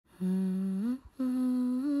Ooh,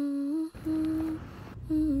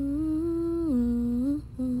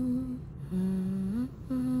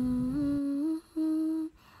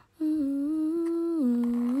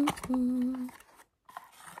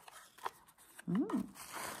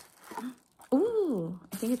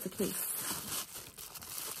 I think it's a case.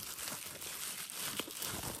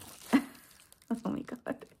 Oh my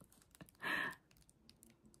God.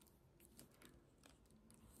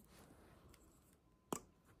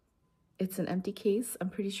 It's an empty case. I'm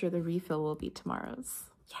pretty sure the refill will be tomorrow's.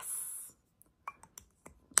 Yes.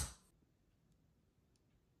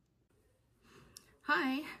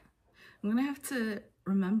 Hi. I'm gonna have to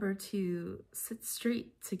remember to sit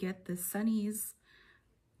straight to get the Sunnies.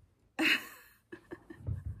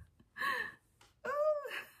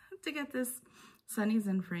 To get this Sunnies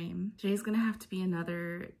in frame. Today's gonna have to be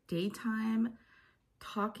another daytime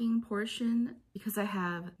talking portion because I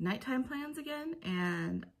have nighttime plans again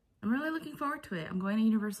and I'm really looking forward to it. I'm going to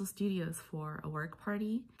Universal Studios for a work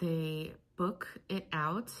party. They book it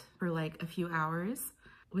out for like a few hours,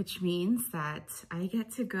 which means that I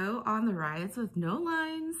get to go on the rides with no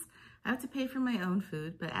lines. I have to pay for my own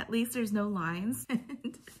food, but at least there's no lines.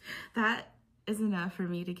 And that is enough for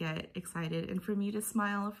me to get excited and for me to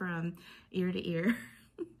smile from ear to ear.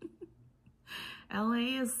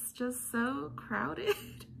 LA is just so crowded.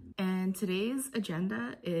 And today's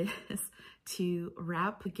agenda is to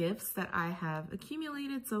wrap gifts that I have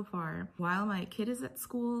accumulated so far while my kid is at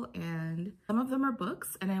school, and some of them are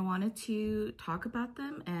books and I wanted to talk about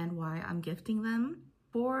them and why I'm gifting them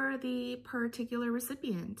for the particular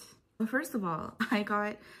recipient. But first of all, I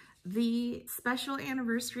got the special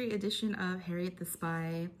anniversary edition of Harriet the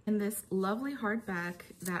Spy in this lovely hardback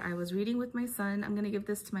that I was reading with my son. I'm gonna give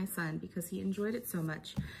this to my son because he enjoyed it so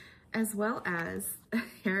much, as well as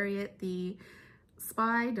Harriet the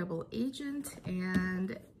Spy Double Agent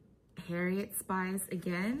and Harriet Spies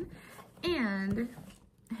Again, and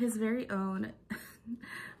his very own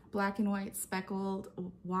black and white speckled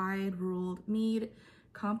wide ruled Mead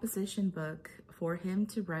composition book for him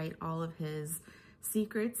to write all of his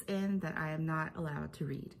secrets in that I am not allowed to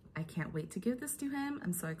read. I can't wait to give this to him.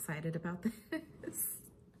 I'm so excited about this.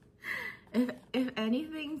 If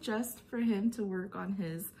anything, just for him to work on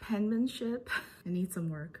his penmanship. I need some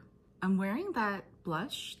work. I'm wearing that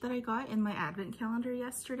blush that I got in my advent calendar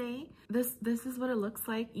yesterday. This is what it looks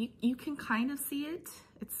like. You can kind of see it.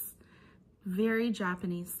 It's very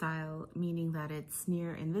Japanese style, meaning that it's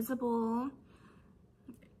near invisible.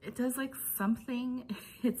 It does like something,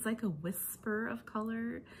 it's like a whisper of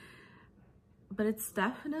color, but it's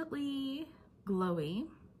definitely glowy.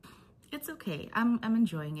 It's okay, I'm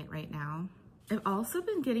enjoying it right now. I've also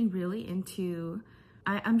been getting really into,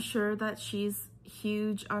 I'm sure that she's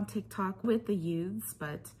huge on TikTok with the youths,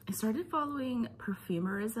 but I started following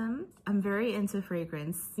perfumerism. I'm very into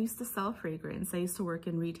fragrance. I used to sell fragrance. I used to work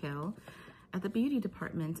in retail at the beauty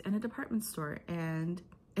department in a department store, and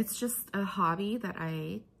it's just a hobby that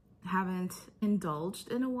I haven't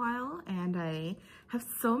indulged in a while, and I have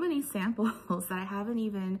so many samples that I haven't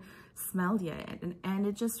even smelled yet, and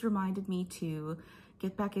it just reminded me to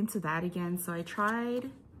get back into that again. So I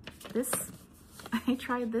tried this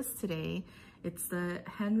today. It's the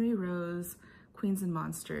Henry Rose Queens and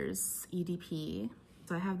Monsters EDP.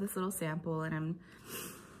 So I have this little sample, and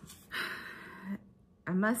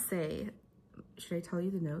I must say, should I tell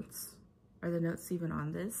you the notes? Are the notes even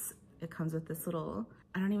on this? It comes with this little,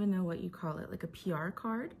 I don't even know what you call it, like a PR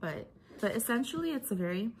card, but essentially it's a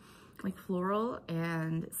very like floral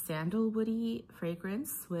and sandalwoody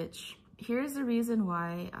fragrance, which here's the reason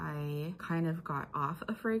why I kind of got off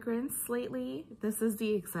a fragrance lately. This is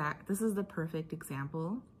the perfect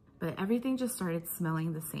example, but everything just started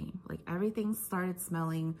smelling the same. Like everything started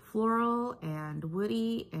smelling floral and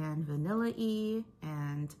woody and vanilla-y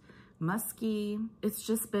and musky. It's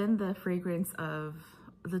just been the fragrance of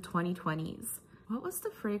the 2020s. What was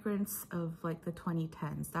the fragrance of like the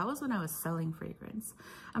 2010s? That was when I was selling fragrance.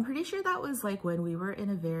 I'm pretty sure that was like when we were in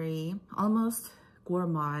a very almost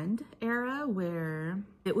gourmand era where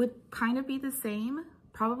it would kind of be the same.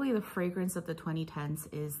 Probably the fragrance of the 2010s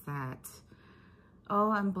is that,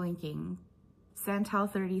 oh, I'm blanking, Santal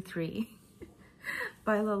 33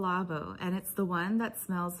 by Le Labo. And it's the one that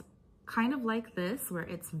smells kind of like this, where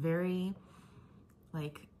it's very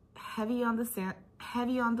like heavy on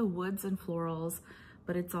the woods and florals,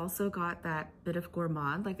 but it's also got that bit of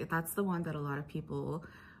gourmand. Like that's the one that a lot of people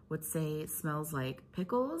would say smells like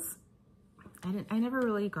pickles. I never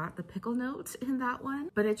really got the pickle note in that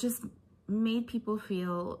one, but it just made people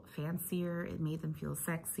feel fancier. It made them feel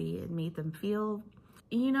sexy. It made them feel,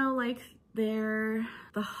 you know, like They're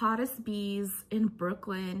the hottest bees in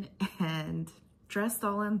Brooklyn and dressed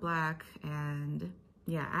all in black. And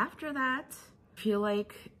yeah, after that, I feel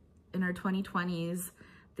like in our 2020s,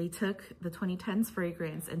 they took the 2010s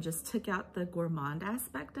fragrance and just took out the gourmand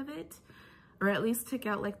aspect of it, or at least took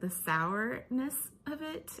out like the sourness of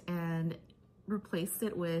it and replaced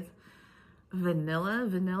it with vanilla.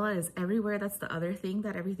 Vanilla is everywhere. That's the other thing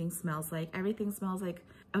that everything smells like. Everything smells like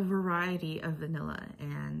a variety of vanilla,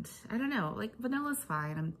 and I don't know, like vanilla's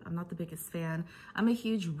fine. I'm not the biggest fan. I'm a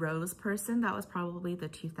huge rose person. That was probably the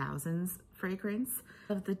 2000s fragrance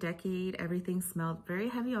of the decade. Everything smelled very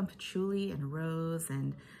heavy on patchouli and rose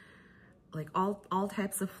and like all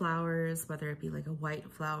types of flowers, whether it be like a white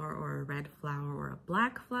flower or a red flower or a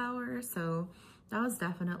black flower. So that was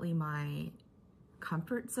definitely my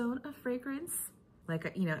comfort zone of fragrance. Like,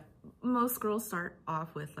 you know, most girls start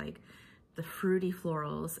off with like the fruity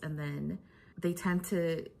florals, and then they tend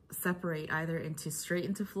to separate either into straight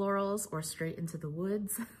into florals or straight into the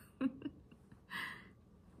woods.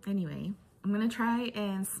 Anyway, I'm gonna try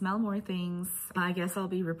and smell more things. I guess I'll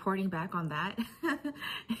be reporting back on that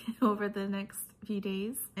over the next few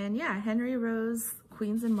days. And yeah, Henry Rose,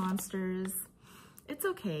 Queens and Monsters. It's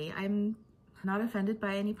okay. I'm not offended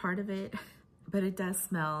by any part of it, but it does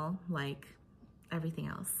smell like everything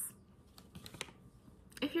else,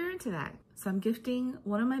 if you're into that. So I'm gifting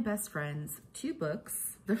one of my best friends 2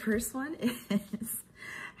 books. The first one is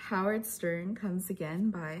Howard Stern Comes Again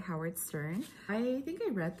by Howard Stern. I think I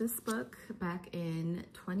read this book back in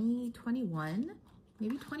 2021,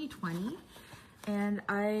 maybe 2020, and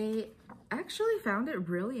I actually found it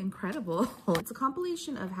really incredible. It's a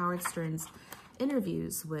compilation of Howard Stern's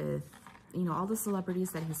interviews with, you know, all the celebrities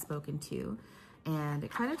that he's spoken to, and it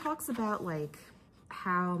kind of talks about like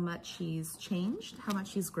how much he's changed, how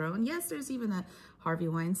much he's grown. Yes, there's even a Harvey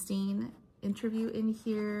Weinstein interview in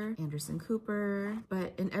here, Anderson Cooper,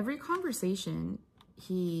 but in every conversation,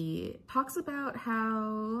 he talks about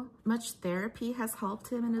how much therapy has helped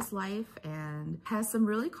him in his life and has some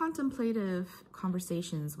really contemplative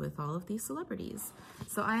conversations with all of these celebrities.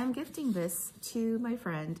 So I am gifting this to my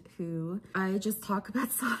friend who I just talk about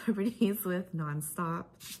celebrities with nonstop.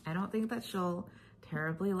 I don't think that she'll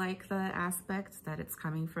terribly like the aspect that it's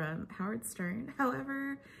coming from Howard Stern.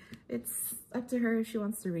 However, it's up to her if she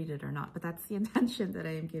wants to read it or not, but that's the intention that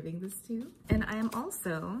I am giving this to. And I am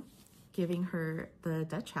also giving her The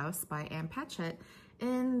Dutch House by Anne Patchett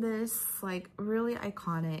in this like really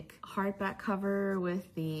iconic hardback cover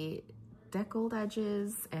with the deckled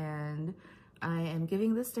edges. And I am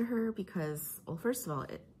giving this to her because, well, first of all,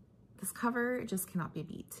 this cover just cannot be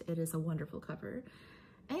beat. It is a wonderful cover.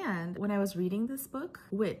 And when I was reading this book,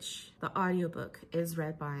 which the audiobook is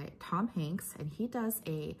read by Tom Hanks, and he does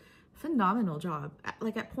a phenomenal job.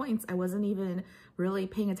 Like at points, I wasn't even really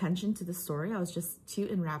paying attention to the story. I was just too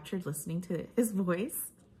enraptured listening to his voice.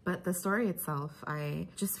 But the story itself, I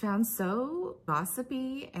just found so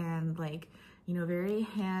gossipy and like, you know, very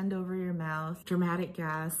hand over your mouth, dramatic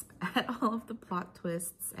gasp at all of the plot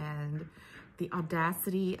twists and the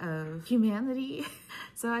audacity of humanity.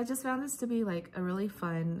 So I just found this to be like a really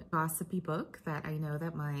fun, gossipy book that I know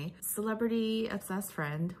that my celebrity obsessed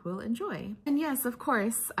friend will enjoy. And yes, of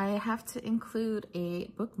course, I have to include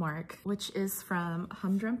a bookmark, which is from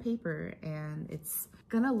Humdrum Paper, and it's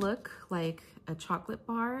gonna look like a chocolate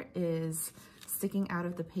bar is sticking out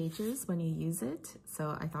of the pages when you use it.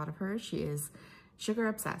 So I thought of her. She is sugar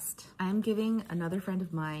obsessed. I'm giving another friend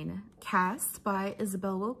of mine Cast by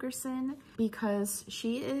Isabel Wilkerson because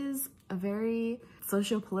she is a very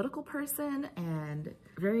socio-political person and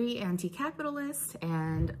very anti-capitalist,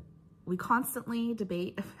 and we constantly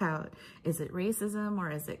debate about, is it racism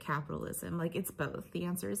or is it capitalism? Like, it's both. The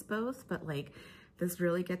answer is both, but like this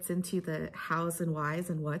really gets into the hows and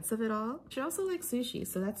whys and whats of it all. She also likes sushi,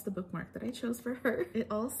 so that's the bookmark that I chose for her. It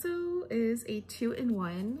also is a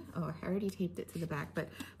 2-in-1. Oh, I already taped it to the back, but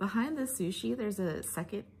behind the sushi, there's a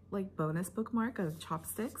second like bonus bookmark of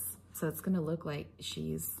chopsticks. So it's gonna look like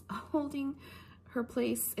she's holding her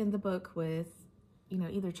place in the book with, you know,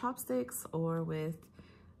 either chopsticks or with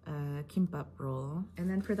a kimbap roll. And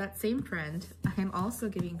then for that same friend, I'm also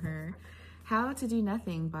giving her How to Do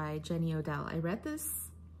Nothing by Jenny Odell. I read this,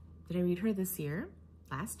 did I read her this year?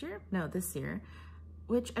 Last year? No, this year,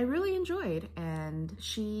 which I really enjoyed. And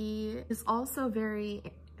she is also very,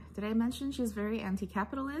 did I mention she's very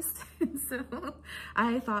anti-capitalist? So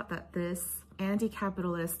I thought that this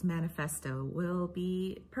anti-capitalist manifesto will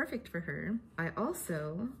be perfect for her. I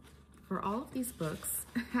also, for all of these books,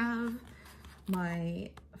 have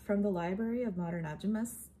my From the Library of Modern Ajumma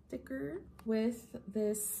sticker with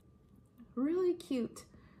this really cute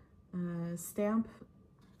stamp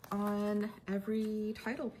on every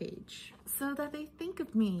title page so that they think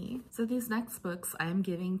of me. So these next books I'm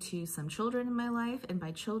giving to some children in my life, and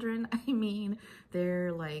by children I mean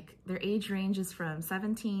their age range is from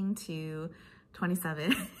 17 to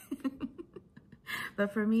 27.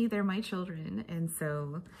 But for me, they're my children, and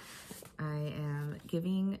so I am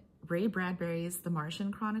giving Ray Bradbury's The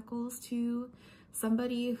Martian Chronicles to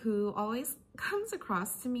somebody who always comes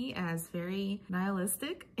across to me as very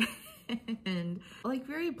nihilistic and like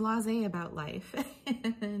very blasé about life.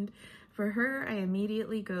 And for her, I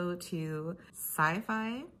immediately go to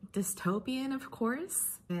sci-fi, dystopian, of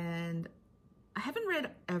course. And I haven't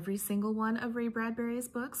read every single one of Ray Bradbury's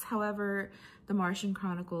books. However, The Martian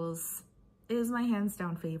Chronicles is my hands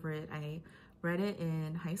down favorite. I read it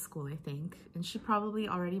in high school, I think, and she probably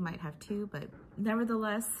already might have too, but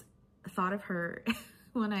nevertheless, thought of her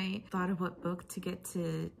when I thought of what book to get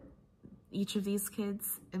to each of these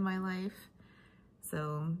kids in my life.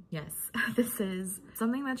 So yes, this is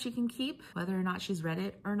something that she can keep, whether or not she's read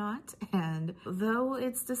it or not. And though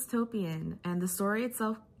it's dystopian and the story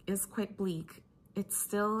itself is quite bleak, it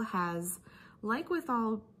still has, like with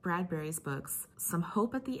all Bradbury's books, some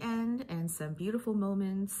hope at the end and some beautiful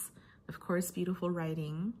moments, of course, beautiful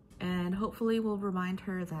writing. And hopefully will remind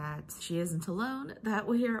her that she isn't alone, that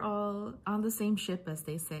we are all on the same ship, as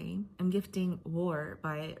they say. I'm gifting War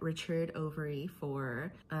by Richard Overy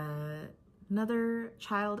for another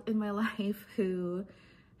child in my life who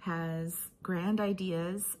has grand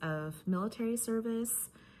ideas of military service.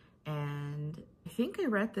 And I think I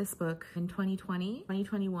read this book in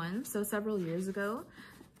 2021, so several years ago,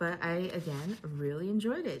 but I, again, really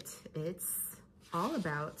enjoyed it. It's all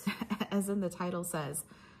about, as in the title says,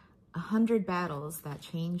 100 battles that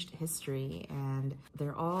changed history, and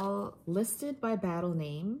they're all listed by battle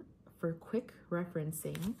name for quick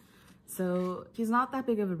referencing. So he's not that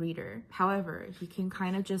big of a reader. However, he can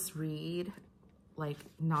kind of just read, like,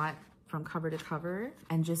 not from cover to cover,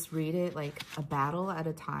 and just read it like a battle at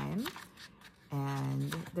a time.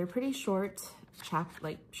 And they're pretty short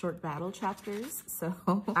short battle chapters. So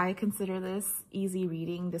I consider this easy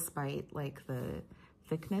reading despite like the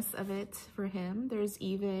thickness of it for him. There's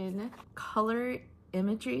even color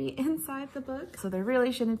imagery inside the book. So there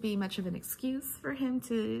really shouldn't be much of an excuse for him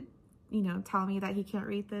to, you know, tell me that he can't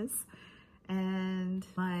read this. And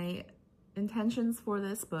my intentions for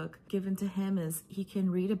this book given to him is he can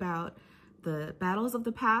read about the battles of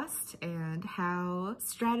the past and how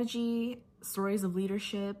strategy, stories of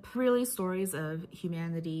leadership, really stories of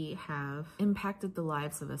humanity have impacted the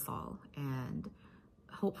lives of us all. And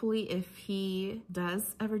hopefully if he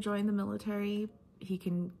does ever join the military, he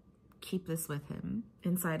can keep this with him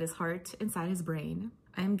inside his heart, inside his brain.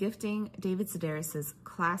 I am gifting David Sedaris's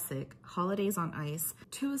classic Holidays on Ice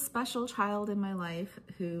to a special child in my life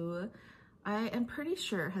who I am pretty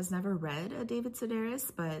sure has never read a David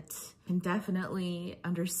Sedaris, but can definitely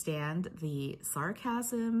understand the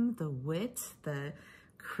sarcasm, the wit, the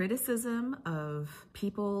criticism of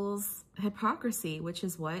people's hypocrisy, which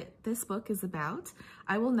is what this book is about.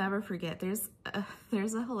 I will never forget, there's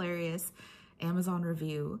a hilarious Amazon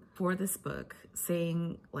review for this book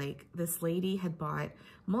saying like this lady had bought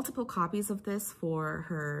multiple copies of this for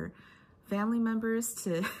her family members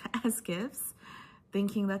to as gifts,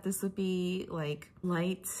 thinking that this would be like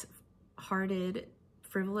light-hearted,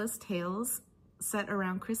 frivolous tales set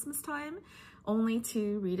around Christmas time, only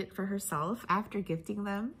to read it for herself after gifting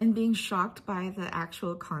them and being shocked by the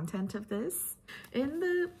actual content of this. In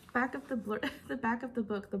the back of the book,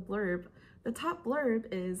 the blurb, the top blurb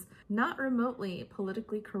is not remotely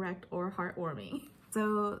politically correct or heartwarming.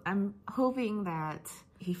 So I'm hoping that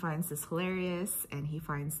he finds this hilarious and he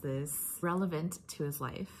finds this relevant to his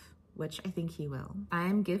life, which I think he will. I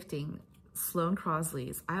am gifting Sloane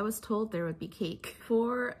Crosley's I Was Told There Would Be Cake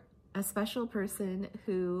for a special person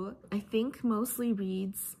who I think mostly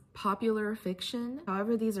reads popular fiction.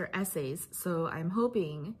 However, these are essays, so I'm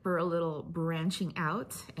hoping for a little branching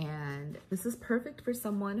out, and this is perfect for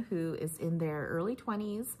someone who is in their early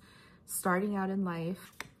 20s, starting out in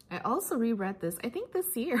life. I also reread this, I think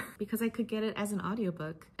this year, because I could get it as an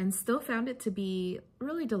audiobook and still found it to be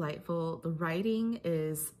really delightful. The writing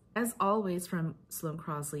is, as always from Sloane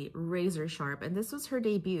Crosley, razor sharp, and this was her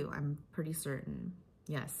debut, I'm pretty certain.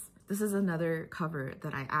 Yes. This is another cover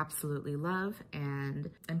that I absolutely love, and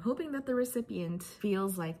I'm hoping that the recipient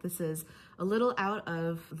feels like this is a little out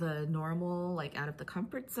of the normal, like out of the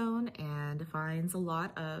comfort zone, and finds a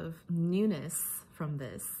lot of newness from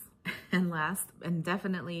this. And last, and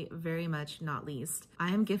definitely very much not least,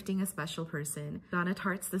 I am gifting a special person Donna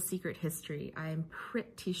Tartt's The Secret History. I am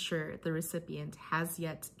pretty sure the recipient has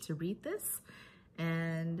yet to read this,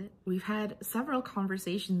 And we've had several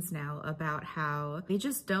conversations now about how they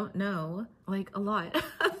just don't know like a lot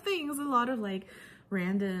of things, a lot of like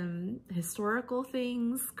random historical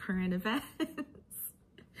things, current events.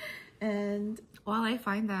 And while I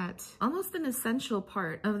find that almost an essential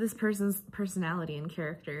part of this person's personality and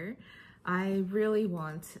character, I really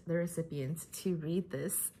want the recipient to read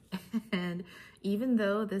this. And even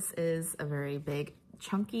though this is a very big,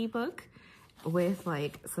 chunky book with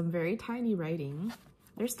like some very tiny writing,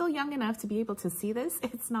 they're still young enough to be able to see this.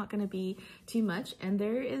 It's not going to be too much. And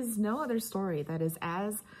there is no other story that is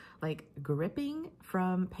as like gripping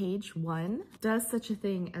from page 1, does such a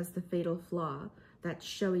thing as the fatal flaw, that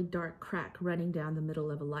showy dark crack running down the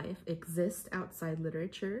middle of a life, exists outside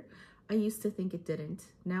literature. I used to think it didn't.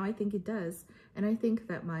 Now I think it does. And I think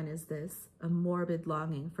that mine is this, a morbid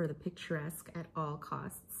longing for the picturesque at all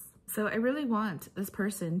costs. So I really want this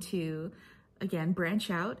person to, again,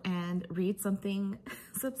 branch out and read something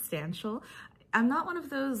substantial. I'm not one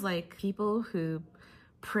of those like people who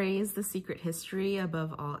praise The Secret History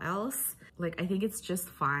above all else. Like, I think it's just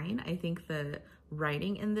fine. I think the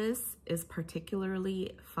writing in this is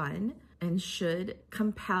particularly fun and should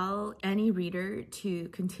compel any reader to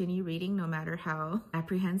continue reading no matter how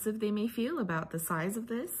apprehensive they may feel about the size of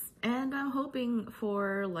this. And I'm hoping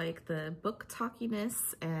for like the book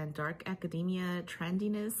talkiness and dark academia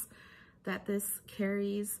trendiness that this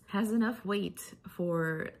carries has enough weight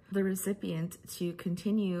for the recipient to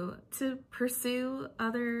continue to pursue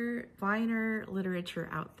other finer literature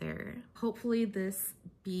out there. Hopefully this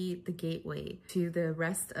be the gateway to the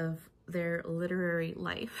rest of their literary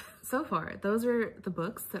life. So far, those are the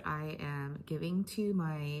books that I am giving to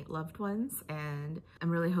my loved ones, and I'm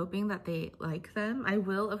really hoping that they like them. I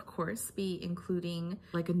will, of course, be including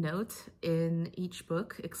like a note in each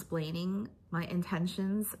book explaining my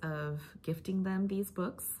intentions of gifting them these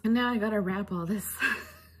books. And now I gotta wrap all this.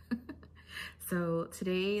 So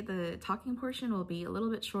today the talking portion will be a little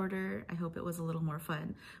bit shorter. I hope it was a little more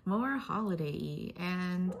fun, more holiday-y,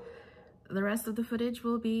 and the rest of the footage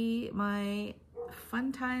will be my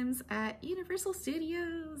fun times at Universal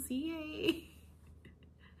Studios. Yay!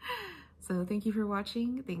 So thank you for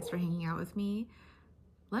watching. Thanks for hanging out with me.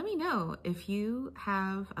 Let me know if you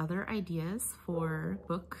have other ideas for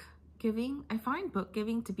book giving. I find book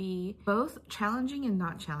giving to be both challenging and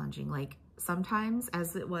not challenging. Like sometimes,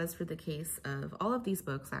 as it was for the case of all of these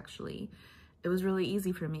books actually, it was really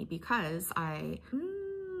easy for me because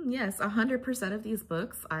yes, 100% of these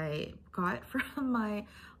books I got from my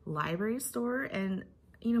library store, and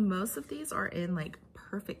you know, most of these are in like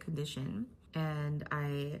perfect condition. And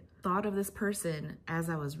I thought of this person as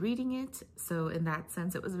I was reading it. So in that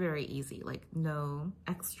sense, it was very easy, like no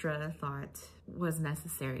extra thought was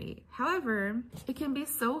necessary. However, it can be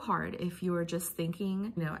so hard if you are just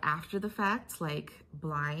thinking, you know, after the fact, like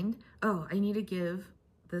blind, oh, I need to give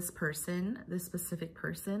this person, this specific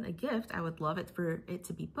person, a gift. I would love it for it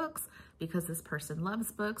to be books because this person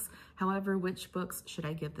loves books. However, which books should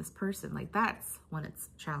I give this person? Like that's when it's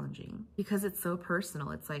challenging because it's so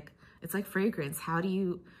personal. It's like fragrance. How do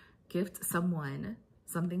you gift someone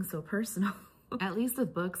something so personal? At least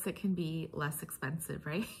with books, it can be less expensive,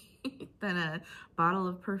 right? than a bottle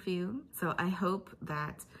of perfume. So I hope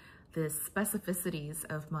that the specificities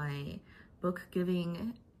of my book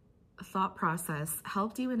giving thought process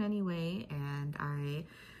helped you in any way, and I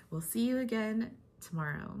will see you again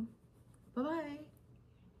tomorrow. Bye-bye.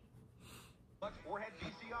 Warhead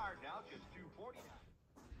VCR now just $2.49.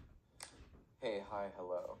 Hey, hi,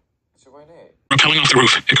 hello. It's your boy Nate. Rappelling off the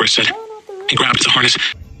roof, Icarus said. He grabbed his harness.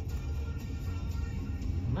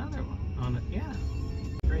 Another one on it, yeah.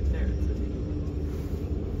 Right there.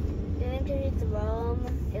 Then to hit the ROM,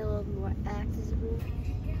 it will more accessible.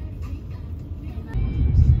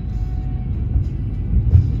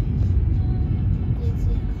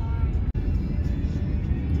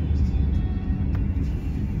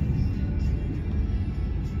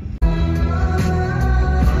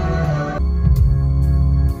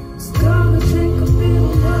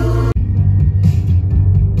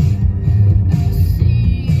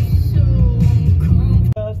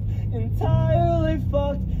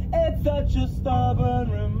 Such a stubborn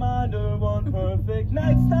reminder, one perfect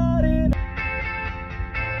night starting.